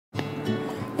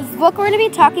book we're going to be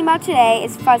talking about today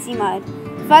is Fuzzy Mud.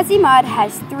 Fuzzy Mud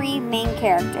has three main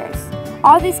characters.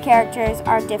 All these characters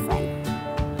are different.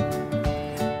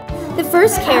 The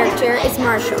first character is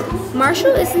Marshall.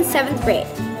 Marshall is in 7th grade.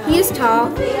 He is tall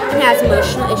and has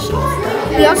emotional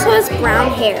issues. He also has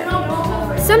brown hair.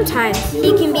 Sometimes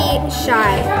he can be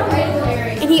shy,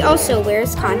 and he also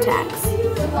wears contacts.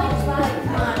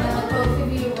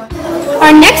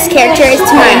 Our next character is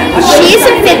Tamaya. She is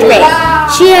in 5th grade.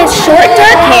 She has short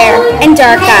dark hair and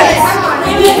dark eyes.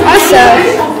 Also,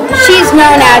 she is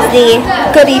known as the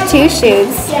goody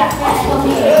two-shoes.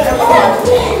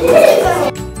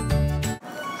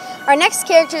 Our next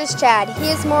character is Chad. He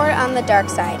is more on the dark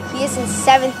side. He is in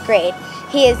 7th grade.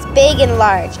 He is big and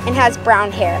large and has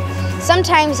brown hair.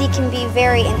 Sometimes he can be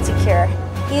very insecure.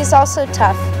 He is also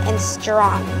tough and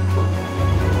strong.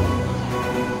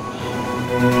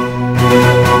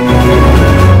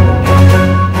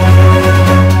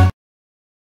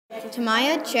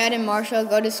 Tamaya, Chad, and Marshall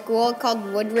go to school called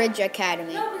Woodridge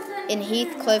Academy in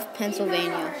Heathcliff,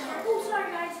 Pennsylvania.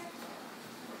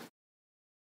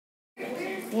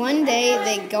 One day,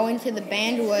 they go into the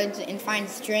banned woods and find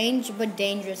strange but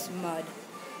dangerous mud.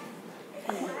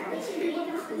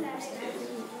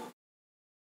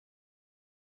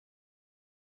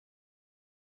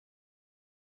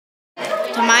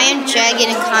 Tamaya and Chad get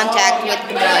in contact with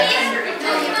the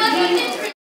mud.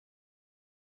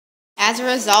 As a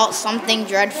result, something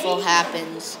dreadful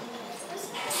happens.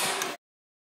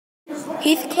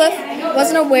 Heathcliff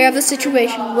wasn't aware of the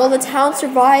situation. Will the town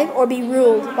survive or be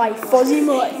ruled by Fuzzy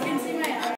Mud?